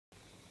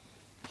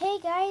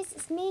guys,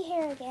 it's me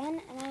here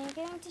again, and I'm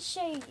going to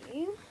show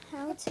you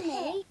how to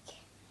make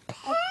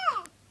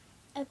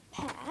a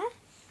pear.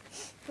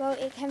 Well,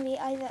 it can be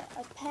either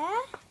a pear,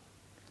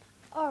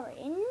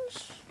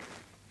 orange,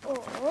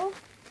 or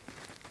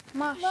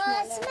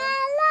marshmallow.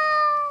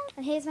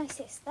 And here's my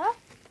sister.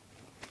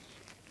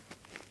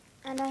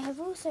 And I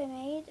have also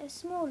made a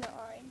smaller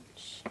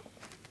orange.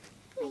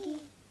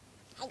 Maggie.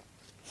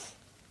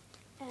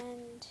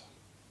 And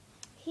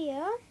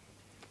here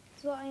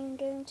is what I'm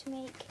going to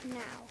make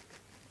now.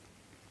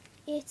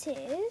 It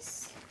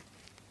is,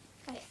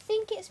 I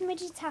think it's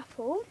midget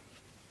apple.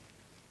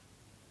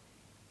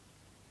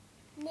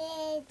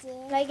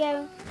 Like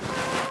go.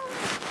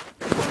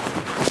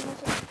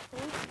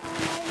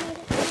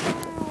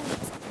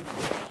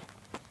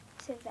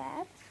 So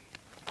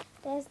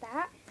there's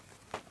that.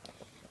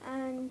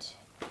 And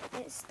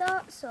it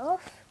starts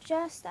off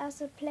just as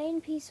a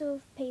plain piece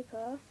of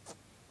paper,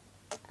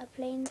 a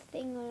plain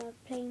thing on a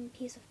plain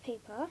piece of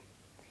paper.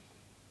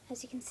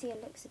 As you can see,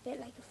 it looks a bit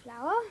like a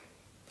flower.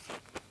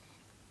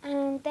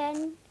 And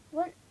then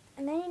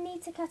you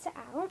need to cut it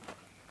out.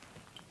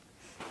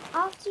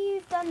 After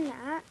you've done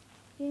that,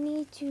 you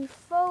need to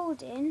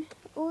fold in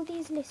all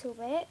these little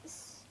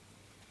bits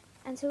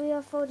until we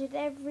have folded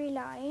every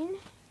line.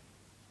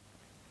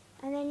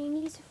 And then you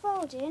need to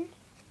fold in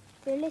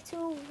the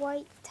little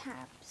white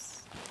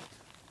tabs.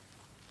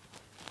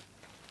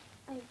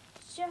 I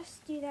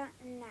just do that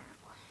now.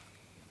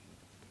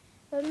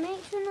 But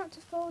make sure not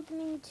to fold them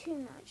in too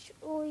much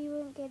or you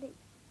won't get it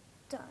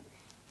done.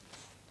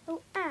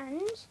 Oh,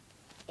 and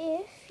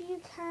if you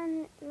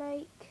can,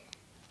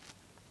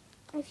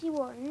 if you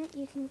want,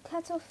 you can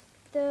cut off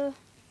the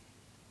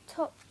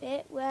top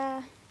bit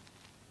where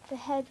the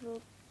head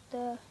will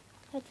go.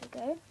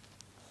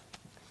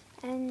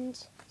 And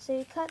so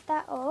you cut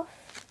that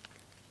off,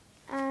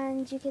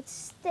 and you could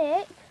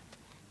stick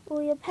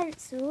all your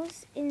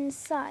pencils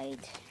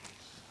inside,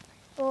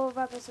 or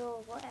rubbers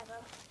or whatever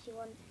if you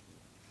want.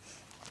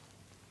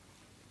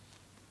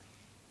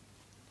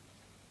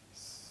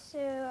 So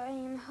I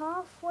am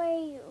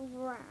halfway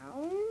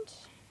round.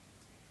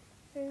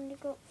 I've only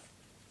got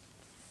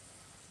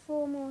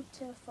 4 more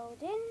to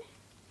fold in.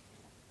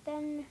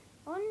 Then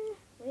on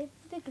with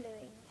the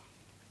gluing.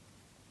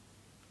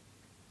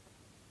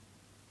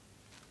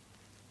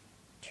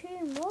 2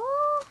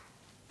 more.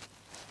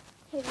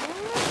 Here we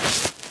are.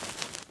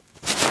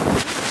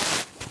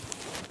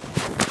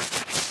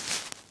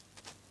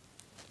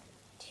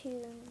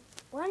 2.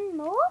 1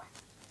 more.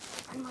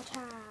 1 more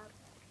tab.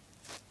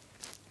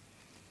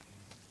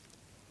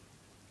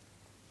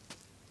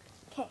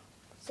 Okay,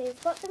 so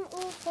you've got them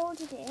all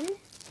folded in.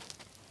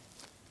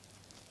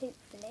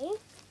 Hopefully.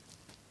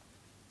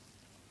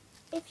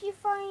 If you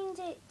find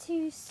it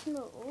too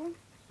small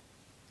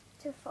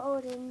to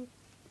fold in,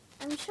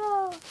 I'm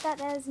sure that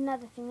there's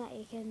another thing that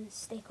you can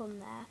stick on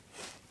there.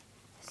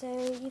 So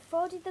you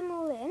folded them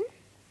all in.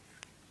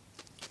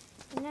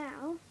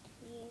 Now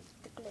use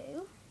the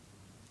glue.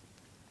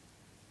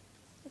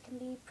 It can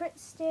be Pritt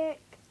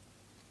Stick,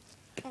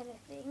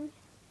 anything.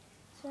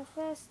 So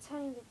first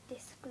time with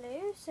this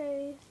glue,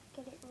 so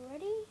get it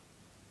ready.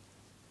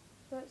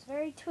 So it's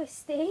very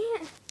twisty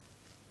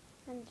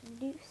and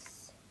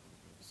loose.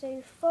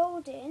 So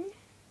fold in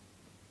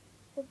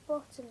the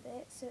bottom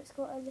bit so it's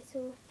got a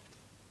little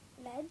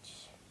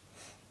ledge,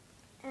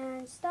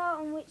 and start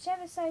on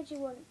whichever side you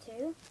want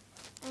to,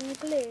 and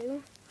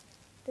glue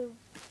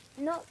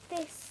not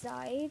this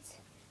side,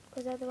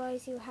 because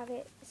otherwise you'll have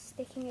it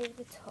sticking over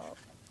the top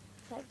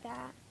like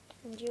that,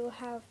 and you'll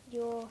have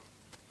your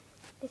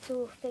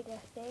little figure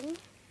thing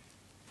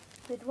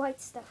with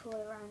white stuff all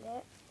around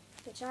it,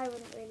 which I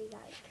wouldn't really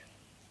like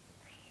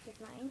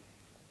with mine.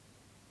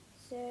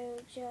 So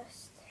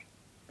just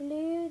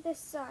glue the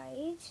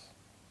side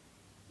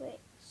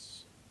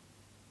which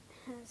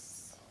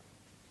has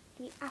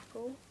the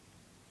apple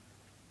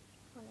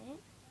on it,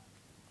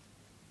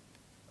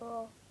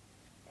 or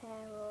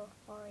pear or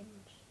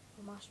orange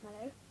or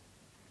marshmallow.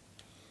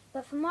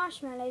 But for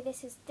marshmallow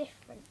this is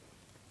different.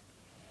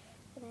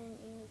 And then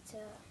you need to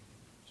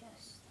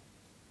just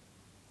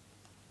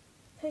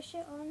push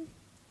it on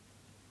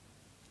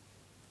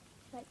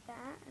like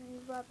that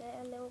and rub it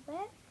a little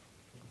bit.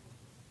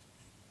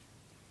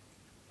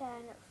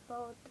 Then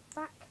fold the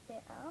back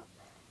bit up.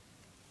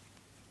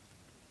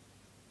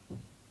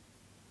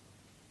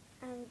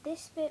 And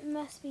this bit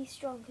must be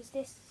strong because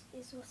this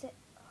is what it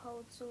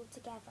holds all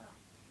together.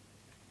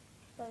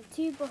 So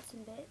 2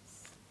 bottom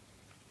bits,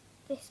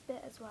 this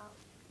bit as well.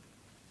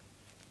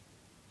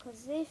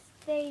 Because if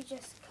they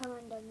just come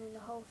undone, then the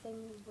whole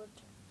thing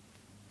would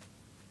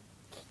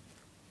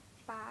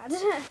bad.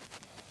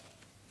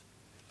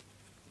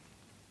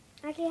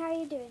 Actually, how are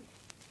you doing?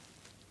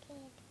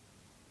 Good.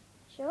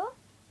 Sure?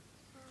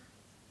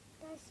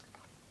 Those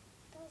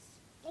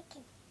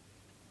licking.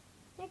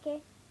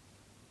 Okay.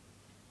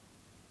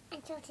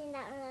 And sorting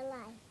that on a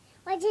line.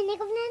 Why didn't they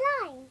go on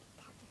a line?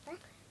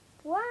 Tabitha?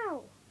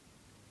 Wow.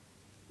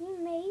 You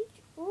made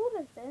all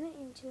of them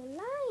into a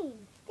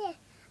line. There,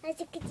 a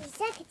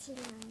zickety-zackety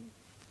line.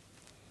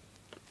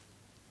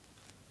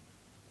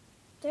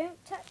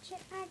 Don't touch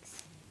it,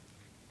 Ags.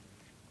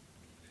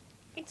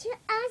 It's your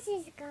else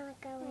is gonna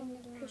go in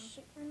the line. Push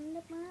it on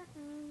the bottom.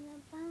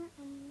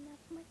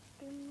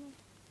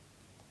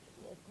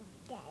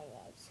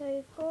 So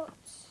we've got,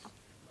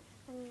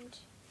 and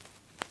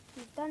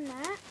we've done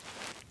that.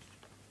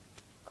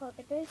 Got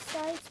the both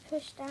sides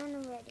pushed down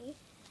already.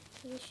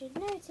 You should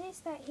notice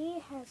that he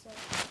has a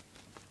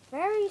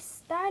very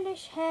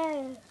stylish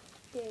hairdo.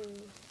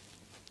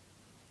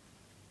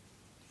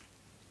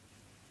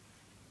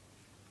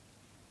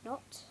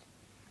 Not.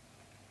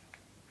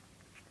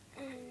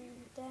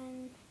 And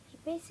then you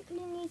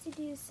basically need to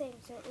do the same,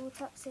 so it all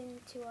tucks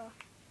into a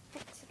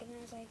hexagon,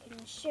 as I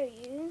can show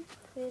you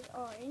with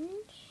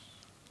orange.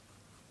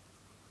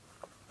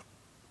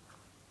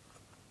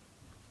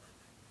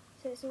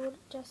 So it's all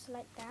just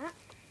like that.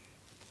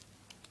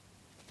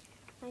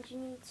 And you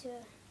need to,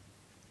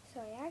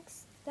 sorry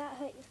Ags, did that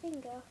hurt your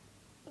finger?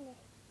 No.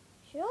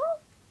 Sure?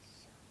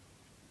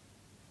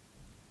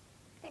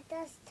 It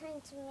does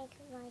time to make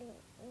my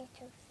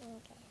little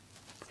finger.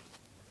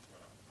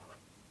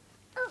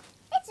 Oh,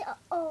 it's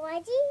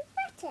already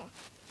better.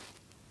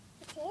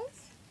 It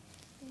is.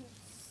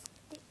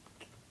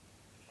 Stick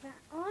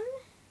that on.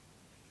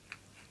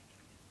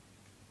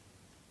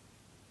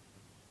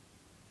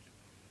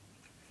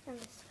 On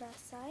this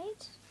first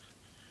side.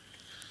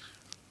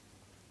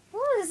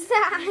 What was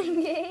that,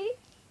 Angie?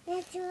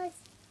 That was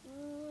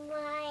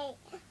my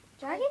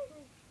Dragon?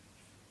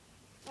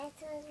 That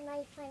was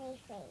my funny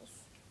face.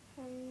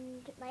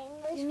 And My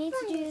most you need to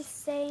funny do the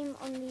same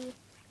on the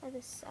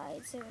other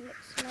side, so it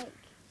looks like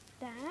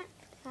that.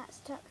 That's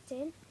tucked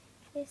in.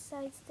 This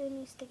side still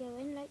needs to go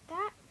in like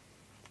that.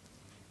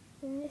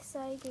 Then this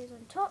side goes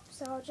on top,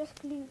 so I'll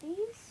just glue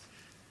these.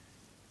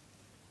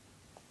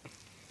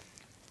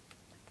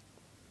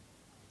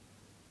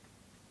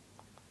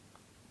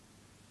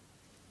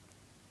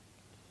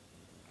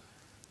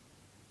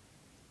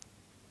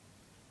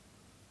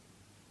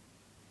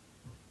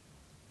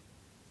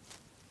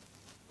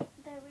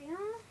 There we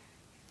are.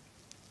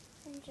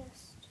 And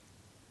just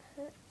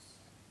put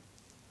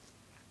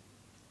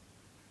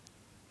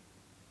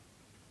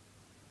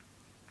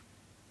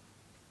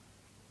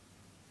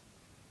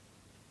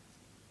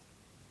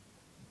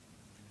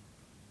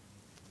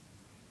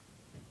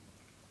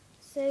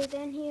so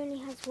then he only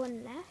has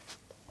one left.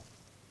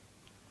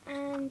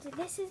 And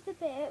this is the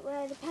bit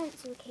where the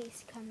pencil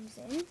case comes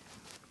in.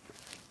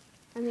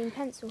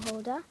 Pencil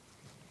holder.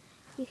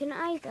 You can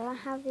either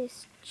have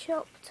this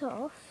chopped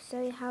off,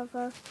 so you have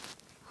a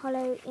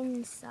hollow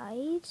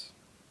inside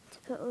to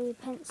put all your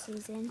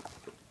pencils in,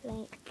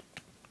 like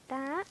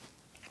that.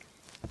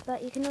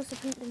 But you can also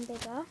print them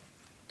bigger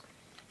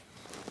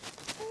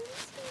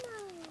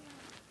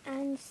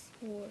and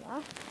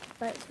smaller.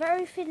 But it's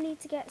very fiddly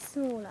to get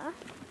smaller,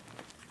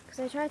 because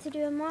I tried to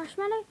do a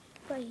marshmallow,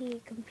 but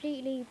he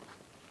completely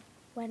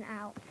went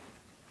out.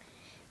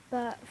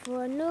 But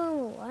for a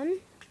normal one,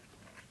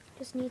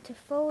 just need to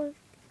fold,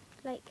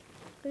 like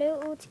glue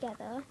it all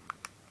together,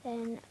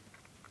 then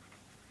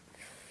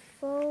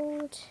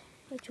fold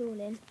it all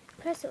in,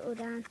 press it all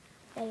down,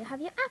 there you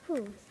have your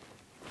apple.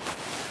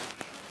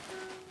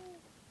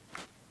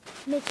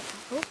 Midget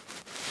apple.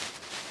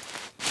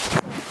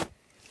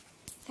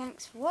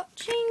 Thanks for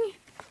watching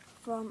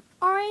from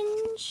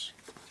orange,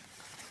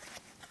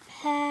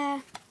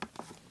 pear,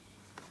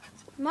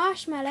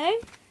 marshmallow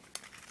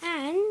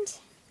and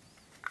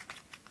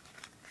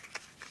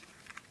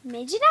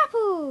midget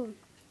apple.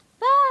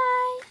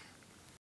 Bye!